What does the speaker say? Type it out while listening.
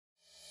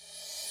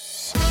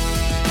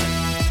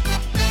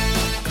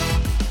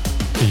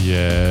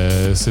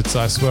Yes, it's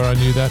I Swear I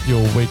Knew That,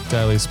 your week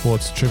daily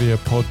sports trivia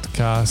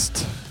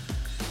podcast.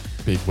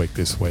 Big week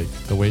this week.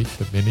 The week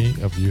that many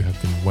of you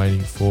have been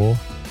waiting for.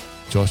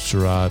 Josh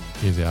Gerard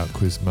is our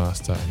quiz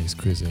master and he's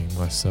quizzing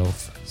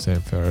myself,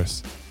 Sam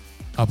Ferris,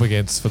 up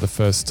against, for the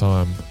first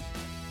time,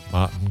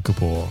 Martin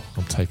Gabor.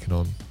 I'm taking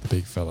on the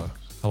big fella.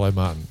 Hello,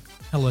 Martin.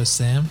 Hello,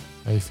 Sam.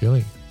 How are you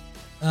feeling?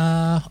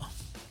 I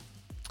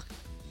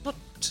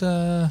don't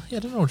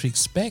know what to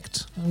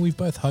expect. We've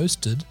both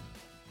hosted.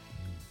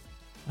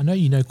 I know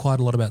you know quite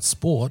a lot about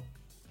sport,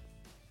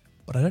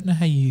 but I don't know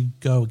how you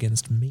go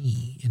against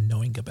me in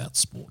knowing about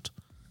sport.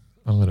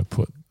 I'm going to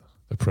put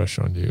the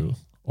pressure on you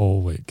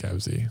all week,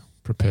 Gabsy.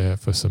 Prepare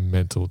for some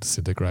mental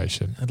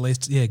disintegration. At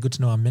least, yeah, good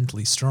to know I'm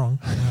mentally strong.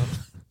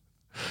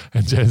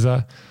 And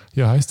Jezza,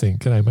 you're hosting.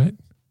 G'day, mate.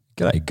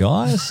 G'day,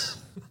 guys.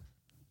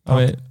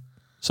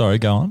 Sorry,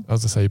 go on. I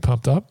was going to say, you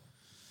pumped up?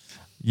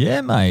 Yeah,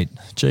 mate.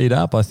 G'd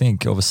up. I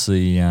think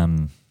obviously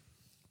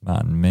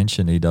Martin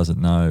mentioned he doesn't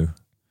know,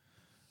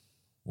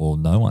 well,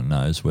 no one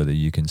knows whether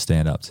you can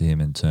stand up to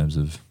him in terms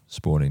of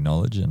sporting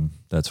knowledge, and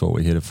that's what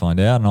we're here to find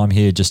out. And I'm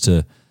here just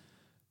to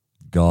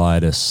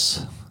guide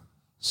us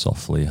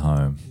softly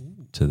home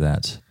to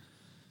that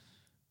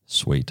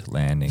sweet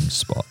landing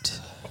spot.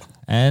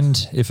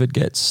 And if it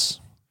gets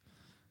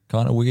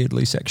kind of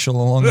weirdly sexual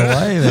along the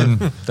way,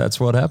 then that's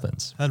what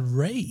happens.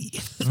 Hooray.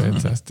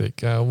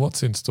 Fantastic.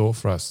 What's in store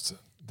for us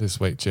this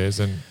week,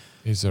 Jez? And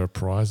is there a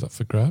prize up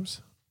for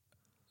grabs?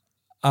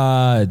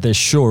 There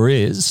sure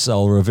is.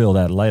 I'll reveal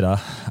that later.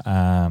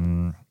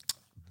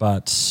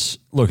 But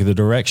look, the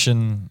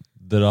direction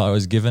that I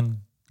was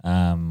given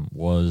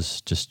was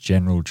just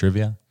general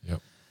trivia.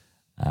 Yep.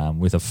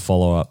 With a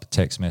follow-up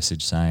text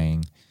message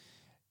saying,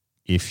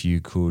 if you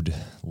could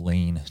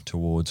lean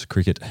towards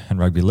cricket and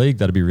rugby league,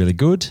 that'd be really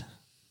good.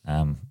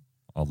 I'll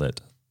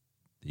let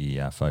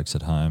the folks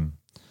at home,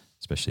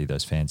 especially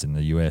those fans in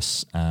the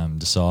US,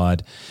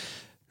 decide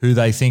who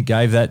they think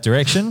gave that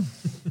direction.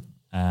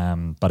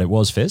 But it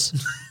was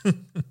Fez.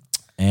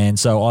 And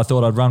so I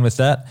thought I'd run with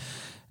that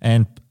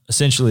and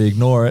essentially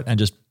ignore it and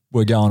just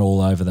we're going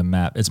all over the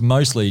map. It's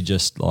mostly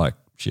just like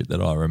shit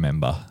that I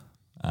remember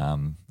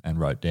and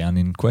wrote down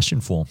in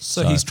question form.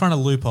 So he's trying to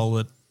loophole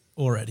it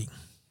already,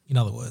 in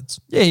other words.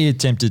 Yeah, he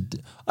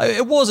attempted.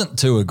 It wasn't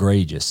too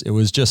egregious. It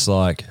was just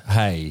like,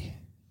 hey,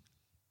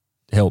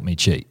 help me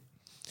cheat.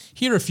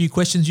 Here are a few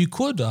questions you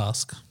could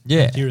ask.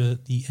 Yeah. Here are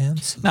the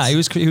answers. No, he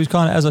was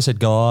kind of, as I said,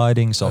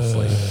 guiding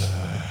softly.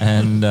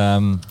 And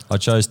I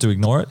chose to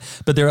ignore it.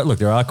 But there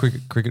are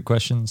cricket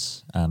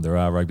questions. There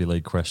are rugby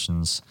league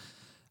questions.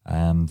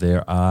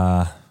 There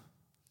are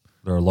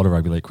a lot of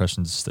rugby league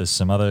questions. There's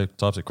some other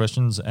types of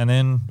questions. And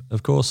then,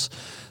 of course,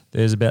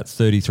 there's about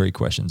 33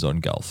 questions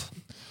on golf.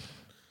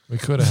 We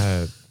could have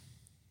had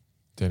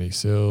Denny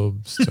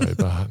Silbs, Joe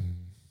Barton,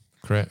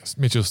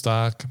 Mitchell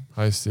Stark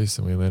host this,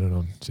 and we landed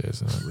on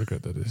Jez, and I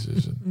regret the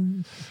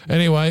decision.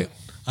 Anyway,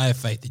 I have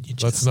faith in you,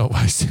 Jez. Let's not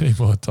waste any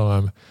more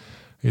time.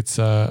 It's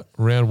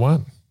round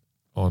one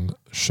on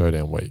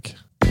Showdown Week.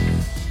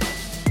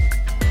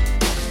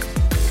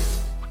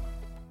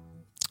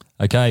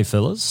 Okay,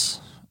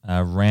 fellas,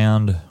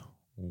 round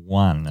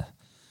one.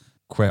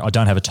 I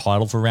don't have a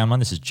title for round one.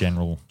 This is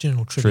general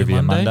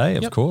Trivia Monday,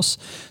 of course.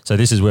 So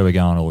this is where we're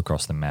going all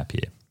across the map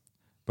here.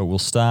 But we'll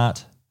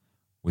start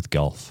with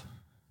golf.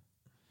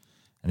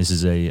 And this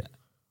is a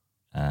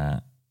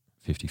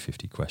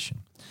 50-50 question.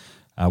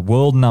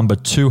 World number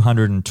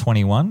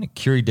 221,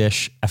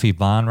 Kiridesh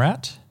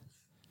Afibanrat.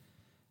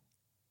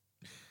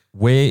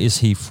 Where is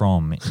he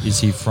from?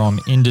 Is he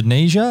from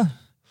Indonesia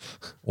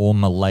or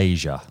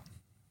Malaysia?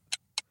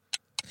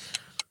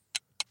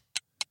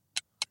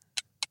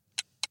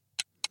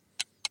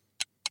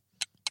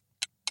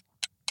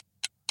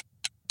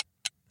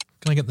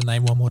 Can I get the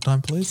name one more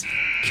time, please?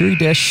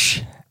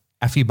 Kiridesh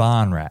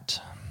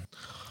Afibanrat.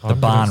 The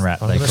barn rat,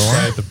 they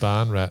call it. The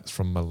barn rat's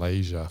from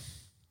Malaysia.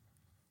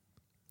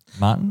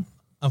 Martin?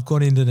 I've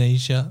got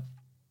Indonesia.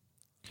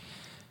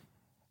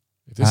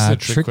 If this is a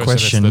trick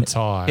question. It's the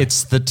tie.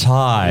 It's the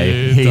tie.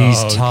 You He's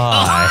dog.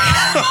 tie.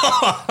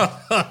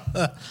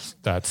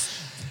 That's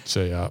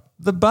G up.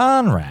 The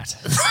barn rat.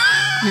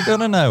 You got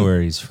to know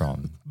where he's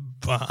from.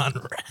 Barn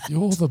rat.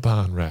 You're the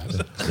barn rat.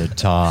 The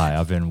tie.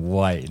 I've been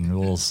waiting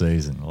all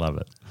season. Love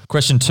it.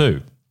 Question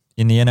 2.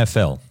 In the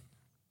NFL,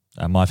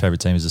 my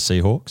favourite team is the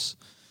Seahawks.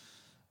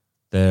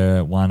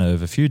 They're one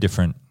of a few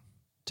different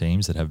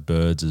teams that have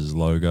birds as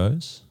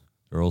logos.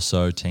 There are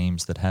also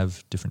teams that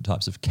have different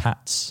types of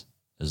cats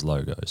as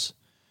logos.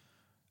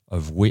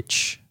 Of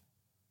which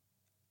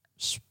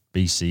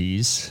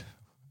species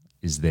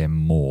is there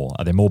more?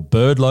 Are there more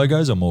bird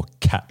logos or more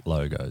cat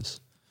logos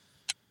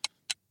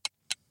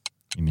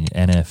in the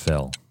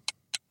NFL?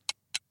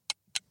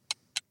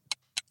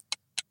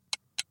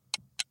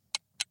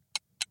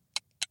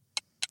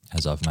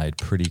 As I've made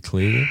pretty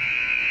clear,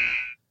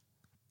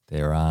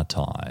 there are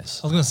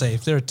ties. I was going to say,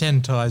 if there are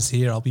 10 ties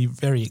here, I'll be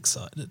very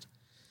excited.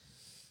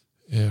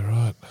 Yeah,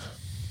 right.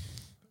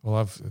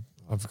 Well,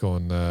 I've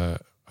gone. I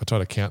tried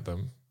to count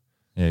them.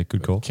 Yeah,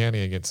 good call.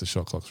 Counting against the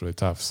shot clock's really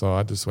tough, so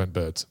I just went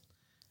birds.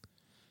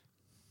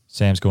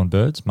 Sam's gone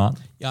birds.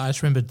 Martin? Yeah, I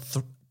just remembered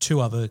two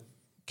other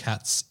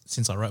cats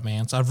since I wrote my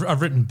answer.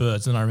 I've written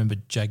birds, and I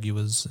remembered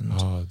jaguars and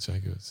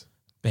Jaguars.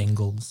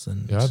 Bengals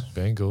and Yeah,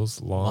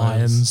 Bengals,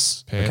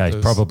 lions. Panthers.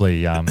 Okay,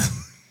 probably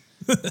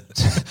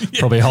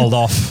probably hold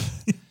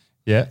off.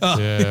 Yeah.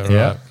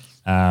 Yeah,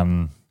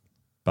 right.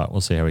 But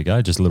we'll see how we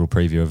go. Just a little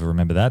preview of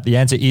Remember That. The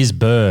answer is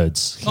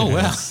birds. Oh,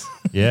 wow.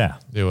 Yeah.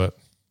 Knew it.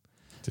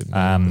 Didn't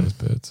know those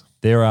birds.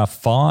 There are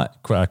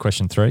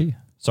question 3.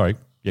 Sorry.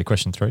 Yeah,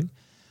 question 3.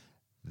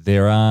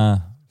 There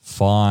are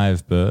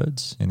 5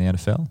 birds in the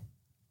NFL.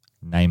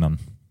 Name them.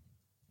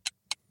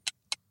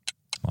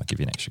 Might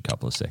give you an extra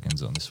couple of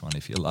seconds on this one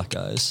if you're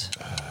luckos.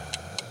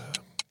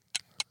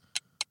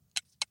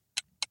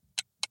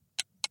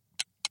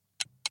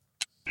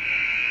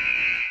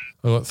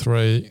 I got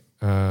 3.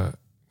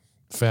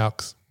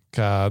 Falcons,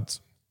 Cards,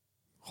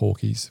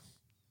 Hawkies,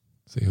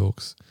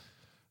 Seahawks.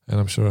 And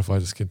I'm sure if I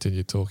just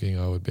continued talking,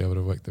 I would be able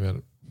to work them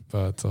out.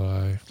 But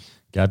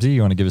Gabsy,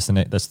 you want to give us the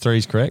next? That's 3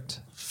 is correct.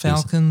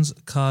 Falcons,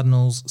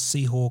 Cardinals,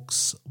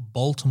 Seahawks,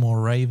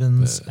 Baltimore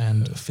Ravens,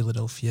 and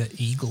Philadelphia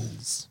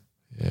Eagles.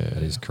 yeah,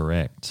 That is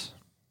correct.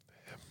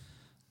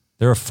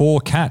 There are 4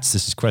 cats.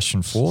 This is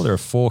question 4. There are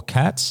 4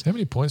 cats. how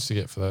many points do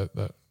you get for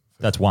that?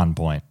 That's 1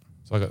 point.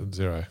 So I got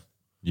 0.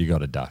 You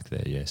got a duck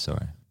there. Yeah,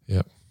 sorry.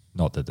 Yep.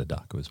 Not that the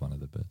duck was one of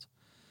the birds.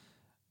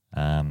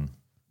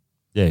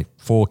 Yeah,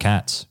 4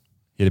 cats.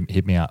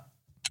 Hit me up.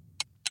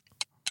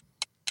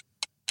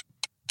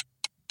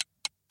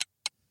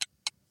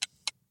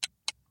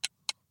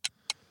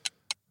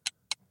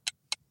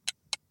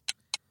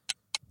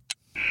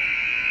 I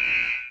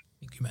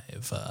think you may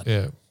have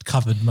Yeah.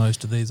 covered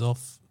most of these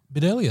off a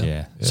bit earlier.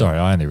 Yeah. Sorry,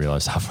 I only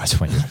realised halfway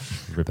when you're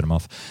ripping them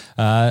off.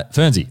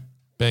 Fernsey,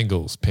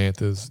 Bengals,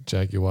 Panthers,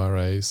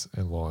 Jaguares,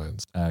 and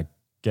Lions.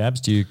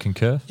 Gabs, do you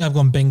concur? Yeah, I've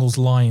gone Bengals,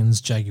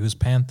 Lions, Jaguars,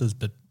 Panthers,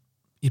 but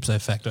ipso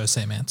facto,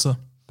 same answer.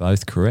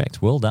 Both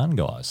correct. Well done,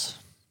 guys.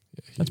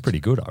 That's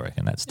pretty good, I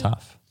reckon. That's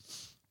tough.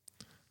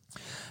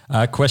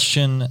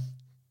 Question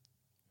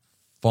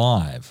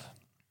 5.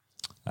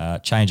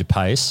 Change of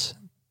pace.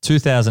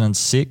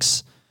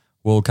 2006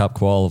 World Cup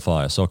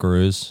qualifier.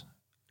 Socceroos,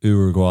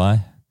 Uruguay,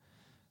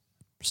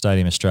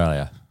 Stadium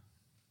Australia.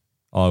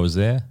 I was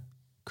there.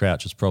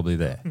 Crouch was probably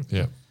there.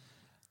 Yeah.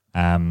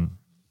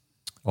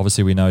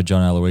 Obviously, we know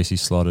John Aloisi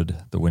slotted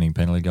the winning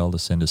penalty goal to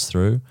send us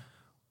through.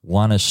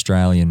 One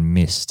Australian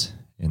missed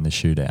in the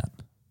shootout.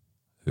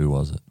 Who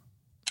was it?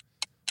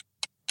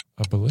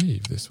 I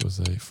believe this was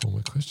a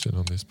former question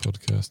on this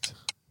podcast.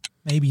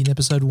 Maybe in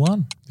episode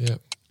 1. Yeah.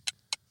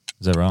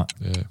 Is that right?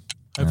 Yeah.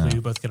 Hopefully we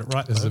both get it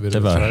right. This is though. a bit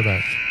of Devo. a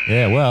throwback.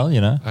 Yeah, well,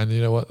 you know. And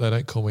you know what? They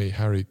don't call me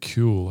Harry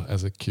Kuehl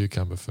as a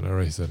cucumber for no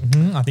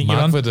reason. I think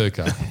Mark you're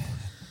Viduka.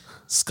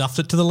 scuffed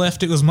it to the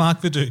left. It was Mark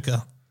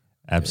Viduka.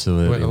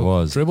 Absolutely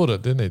was. Dribbled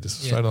it, didn't he?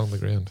 Just straight on the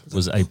ground.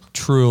 Was a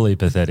truly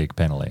pathetic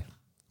penalty.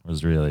 It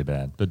was really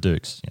bad. But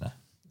Dukes, you know,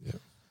 Yeah.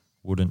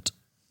 wouldn't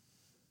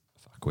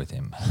fuck with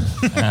him.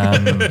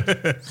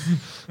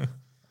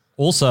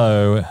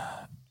 Also,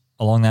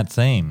 along that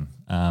theme,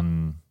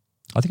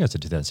 I think I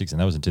said 2006 and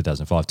that was in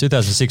 2005.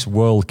 2006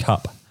 World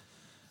Cup.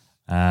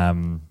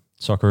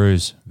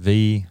 Socceroos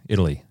v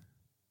Italy.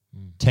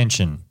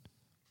 Tension.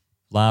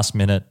 Last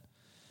minute.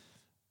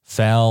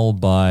 Foul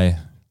by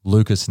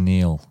Lucas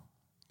Neal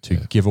to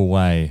give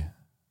away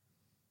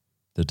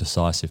the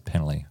decisive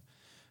penalty,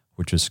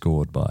 which was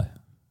scored by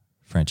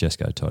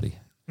Francesco Totti.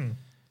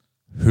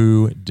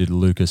 Who did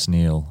Lucas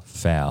Neal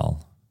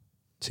foul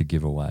to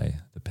give away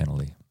the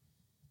penalty?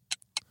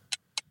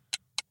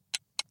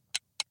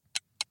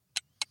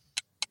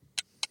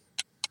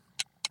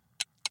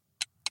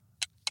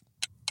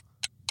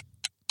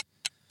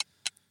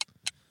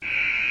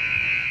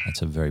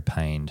 That's a very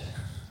pained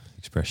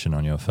expression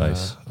on your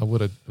face. I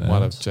might have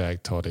Burns.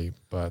 jagged Toddy,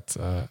 but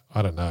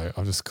I don't know.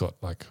 I've just got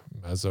like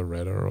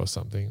Mazzaretta or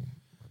something.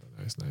 I don't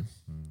know his name.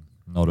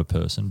 Not a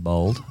person,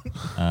 bold.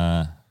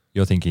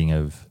 You're thinking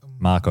of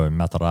Marco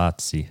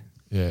Materazzi.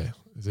 Yeah.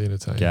 Is he an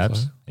Italian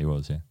Gabs? player? He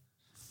was, yeah.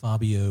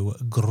 Fabio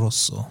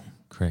Grosso.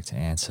 Correct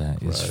answer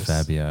is Gross.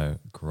 Fabio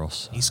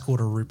Grosso. He scored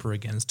a ripper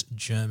against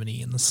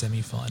Germany in the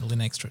semi-final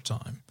in extra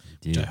time,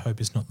 which I hope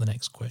is not the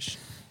next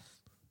question.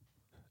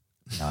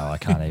 No, I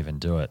can't even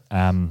do it.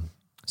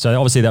 So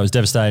obviously that was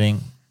devastating.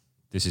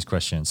 This is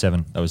question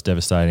 7. That was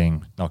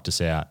devastating. Knocked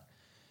us out.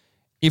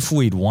 If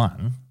we'd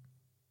won,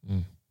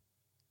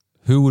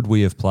 who would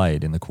we have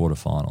played in the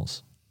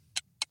quarterfinals?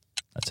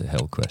 That's a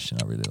hell question.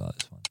 I really like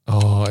this one.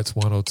 Oh, it's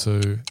 1 or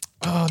 2.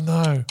 Oh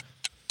no.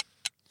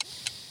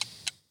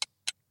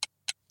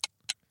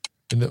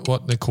 In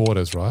the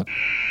quarters, right?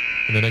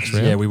 In the next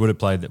round? Yeah, we would have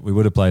played that. We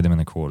would have played them in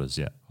the quarters.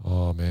 Yeah.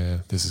 Oh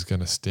man, this is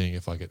gonna sting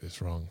if I get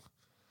this wrong.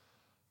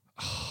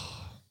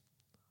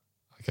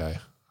 Okay,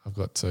 I've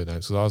got 2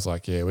 names. So I was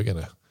like, yeah,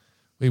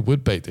 we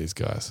would beat these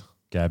guys.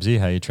 Gabsy,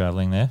 how are you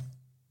travelling there?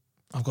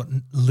 I've got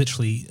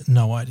literally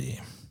no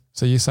idea.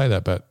 So you say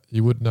that, but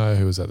you would know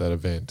who was at that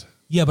event.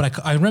 Yeah,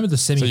 but I remember the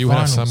semi-finals. So you would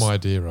have some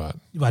idea, right?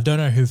 I don't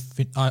know who.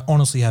 I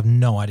honestly have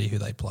no idea who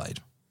they played.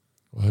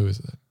 Well, who is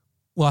it?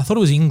 Well, I thought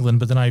it was England,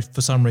 but then I,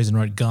 for some reason,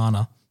 wrote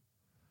Ghana.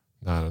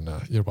 No.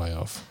 You're way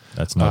off.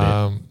 That's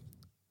not it.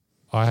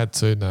 I had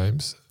two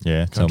names.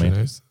 Yeah, tell Country me.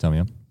 names. Tell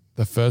me.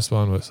 The first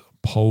one was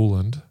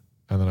Poland,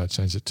 and then I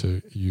changed it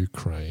to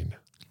Ukraine.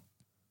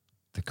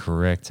 The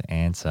correct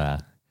answer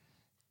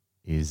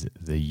is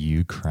the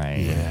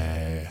Ukraine.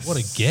 Yes. What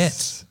a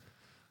get.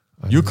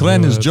 I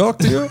Ukraine knew is it. joke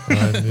to you?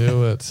 I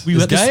knew it. Were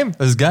you at this-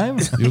 This game?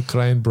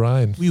 Ukraine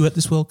Brian. Were you at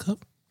this World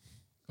Cup?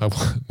 No,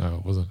 I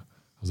wasn't.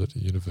 I was at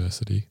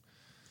university.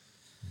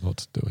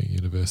 Not doing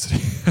university.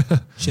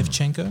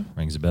 Shevchenko?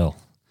 Rings a bell.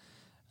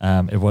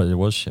 It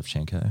was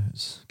Shevchenko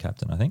who's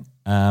captain, I think.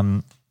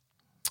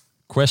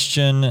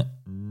 Question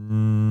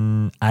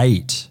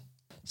 8.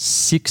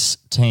 6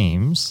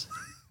 teams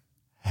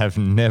have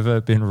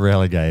never been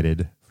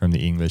relegated from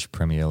the English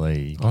Premier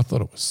League. I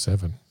thought it was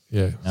 7.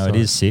 Yeah. No, it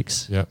is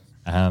 6. Yep.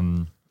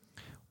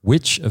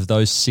 Which of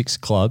those 6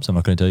 clubs, I'm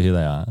not going to tell you who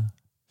they are,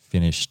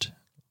 finished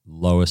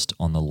lowest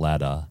on the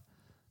ladder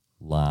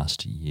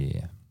last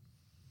year?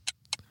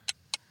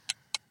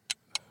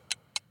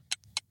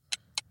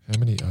 How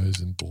many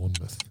O's in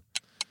Bournemouth?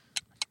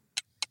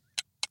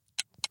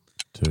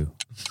 2.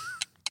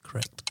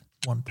 Correct.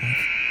 1 point.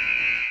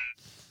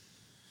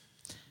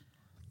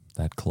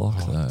 That clock,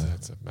 Oh, though.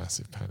 that's a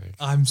massive panic.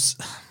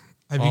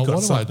 Have you got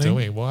what something? am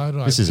I doing? Why did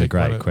I? This is a pick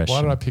great one of- question.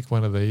 Why did I pick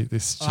one of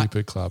this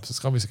stupid clubs?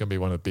 It's obviously going to be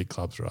one of the big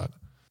clubs, right?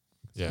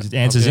 Yeah. It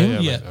answers in? Yeah.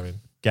 Yeah. Mate, I mean,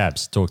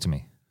 Gabs, talk to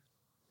me.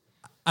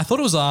 I thought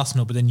it was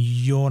Arsenal, but then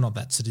you're not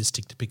that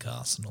sadistic to pick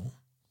Arsenal.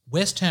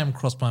 West Ham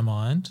crossed my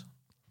mind,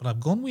 but I've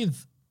gone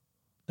with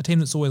a team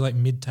that's always like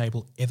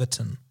mid-table,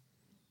 Everton.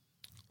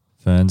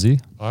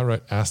 Fernsey? I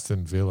wrote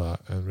Aston Villa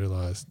and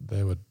realised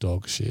they were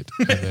dog shit,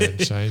 and then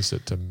changed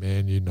it to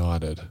Man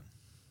United.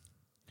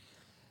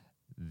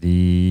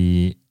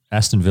 The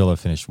Aston Villa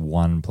finished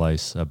 1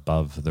 place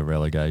above the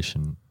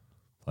relegation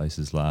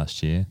places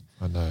last year.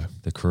 I know.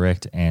 The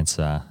correct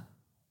answer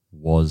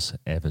was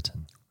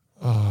Everton.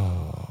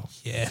 Oh,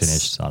 Yes.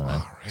 Finished, I don't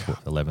know,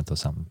 11th or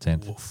something,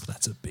 10th. Oof,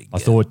 that's a big I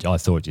get.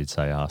 thought you'd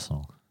say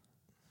Arsenal.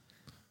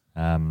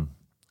 Do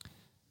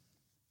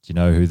you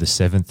know who the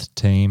 7th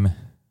team,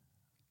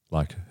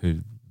 like who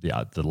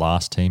the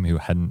last team who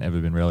hadn't ever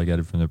been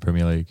relegated from the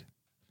Premier League?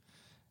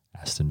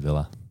 Aston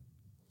Villa.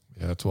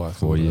 yeah. That's why I thought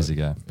 4 years it.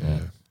 ago. Yeah.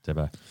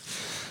 Debo.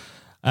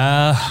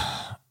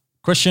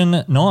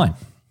 Question 9.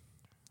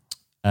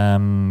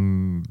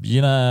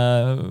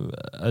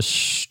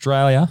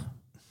 Australia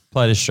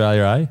played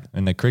Australia A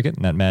in the cricket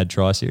in that Mad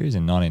Try series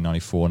in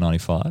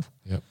 1994-95.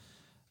 Yep.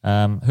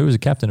 Who was the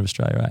captain of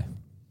Australia A?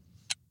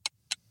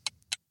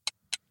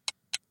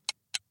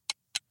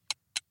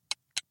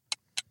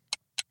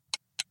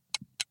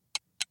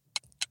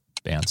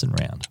 Bouncing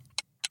round.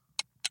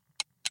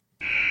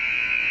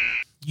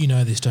 You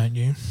know this, don't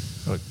you?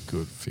 Got a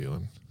good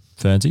feeling.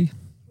 Fernsey?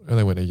 And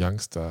they went a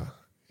youngster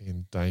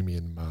in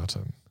Damien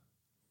Martin.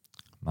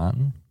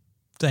 Martin?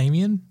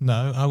 Damien?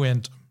 No, I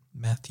went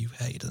Matthew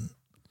Hayden.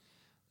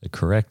 The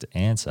correct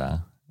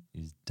answer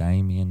is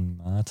Damien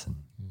Martin.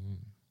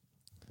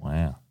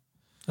 Wow.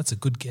 That's a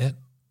good get.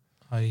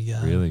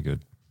 Really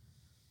good.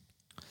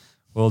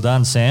 Well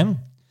done, Sam.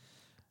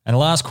 And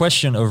last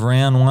question of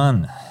round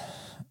 1.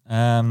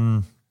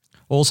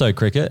 Also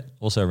cricket,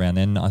 also around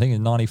then, I think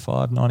in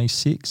 95,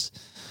 96.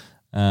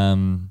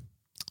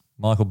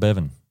 Michael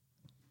Bevan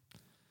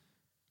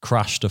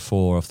crushed a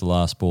 4 off the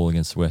last ball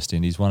against the West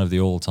Indies. One of the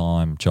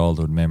all-time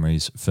childhood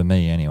memories for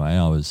me anyway.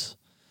 I was,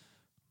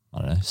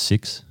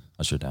 6.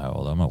 I should know how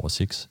old I am. I was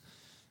 6.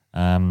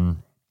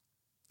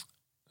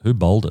 Who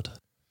bowled it?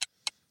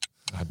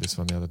 I had this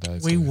one the other day.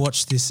 We so-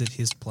 watched this at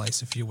his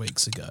place a few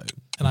weeks ago, and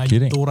You're I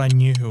kidding. thought I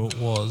knew who it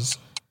was.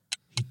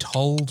 He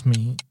told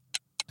me,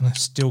 and I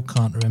still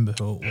can't remember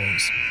who it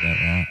was. Is that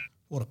right?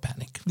 What a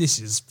panic. This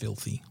is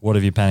filthy. What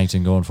have you panicked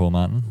and gone for,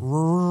 Martin?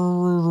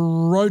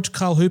 Wrote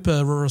Carl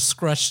Hooper,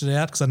 scratched it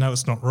out because I know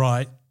it's not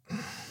right.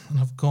 And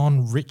I've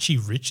gone Richie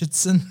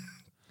Richardson.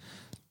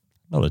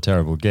 Not a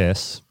terrible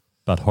guess,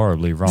 but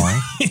horribly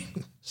wrong.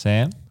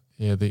 Sam?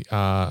 Yeah, the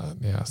R.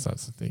 Now I start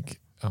to think.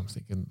 I'm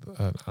thinking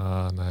an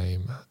R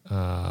name,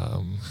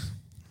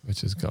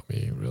 which has got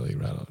me really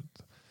rattled.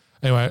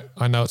 Anyway,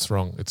 I know it's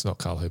wrong. It's not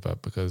Carl Hooper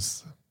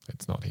because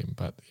it's not him.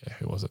 But yeah,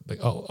 who was it?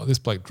 This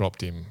bloke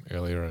dropped him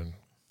earlier and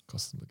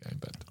cost them the game.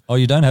 But Oh,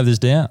 you don't have this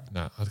down?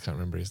 no, I can't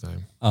remember his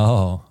name.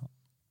 Oh,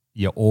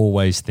 you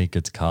always think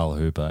it's Carl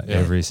Hooper Yeah.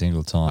 every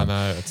single I time.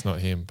 know it's not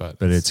him, but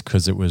It's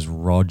because it was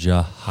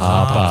Roger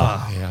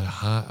Harper.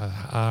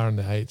 yeah, R and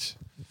the H.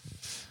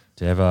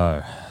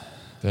 Devo.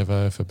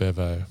 Devo for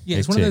Bevo. Yeah,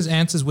 it's one of Hectic. those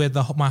answers where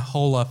my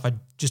whole life I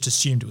just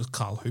assumed it was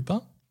Carl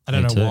Hooper. I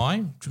don't Me know too. why.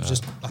 It was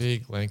just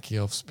Big lanky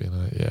off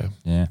spinner. Yeah.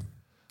 Yeah.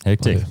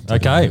 Hectic. Oh, yeah. Didn't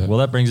Okay, know that. well,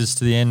 that brings us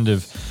to the end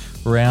of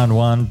round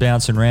 1,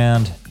 bouncing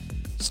round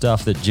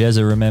stuff that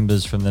Jezza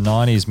remembers from the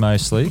 90s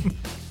mostly.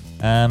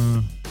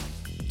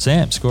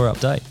 Sam, score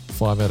update.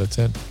 5 out of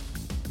 10.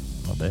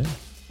 Not bad.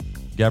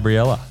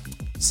 Gabriella,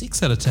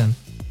 6 out of 10.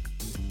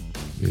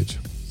 Huge.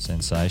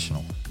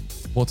 sensational.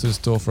 What's in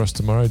store for us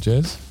tomorrow,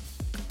 Jez?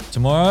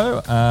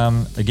 Tomorrow,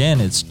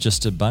 again, it's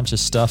just a bunch of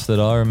stuff that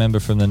I remember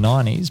from the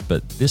 90s,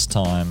 but this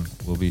time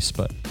we'll be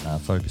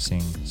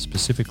focusing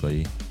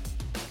specifically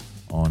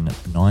on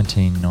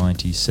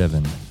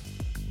 1997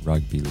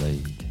 Rugby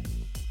League.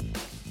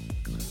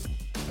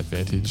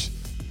 Advantage.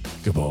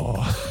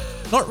 Goodbye.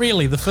 Not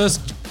really. The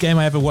first game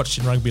I ever watched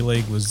in rugby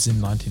league was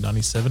in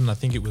 1997. I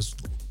think it was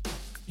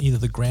either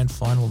the grand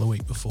final or the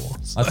week before.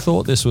 So. I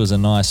thought this was a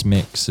nice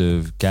mix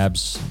of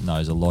Gabs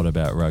knows a lot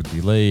about rugby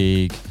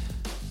league,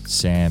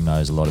 Sam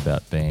knows a lot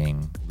about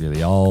being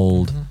really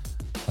old.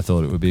 Mm-hmm. I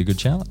thought it would be a good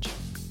challenge.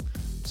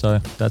 So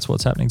that's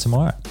what's happening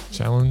tomorrow.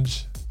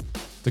 Challenge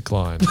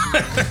declined.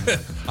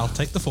 I'll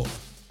take the 4th.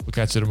 We'll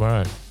catch you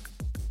tomorrow.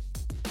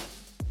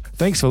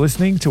 Thanks for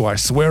listening to I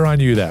Swear I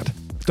Knew That.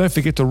 Don't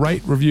forget to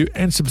rate, review,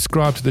 and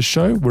subscribe to the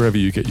show wherever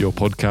you get your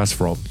podcasts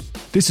from.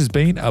 This has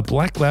been a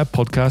Black Lab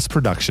Podcast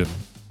production.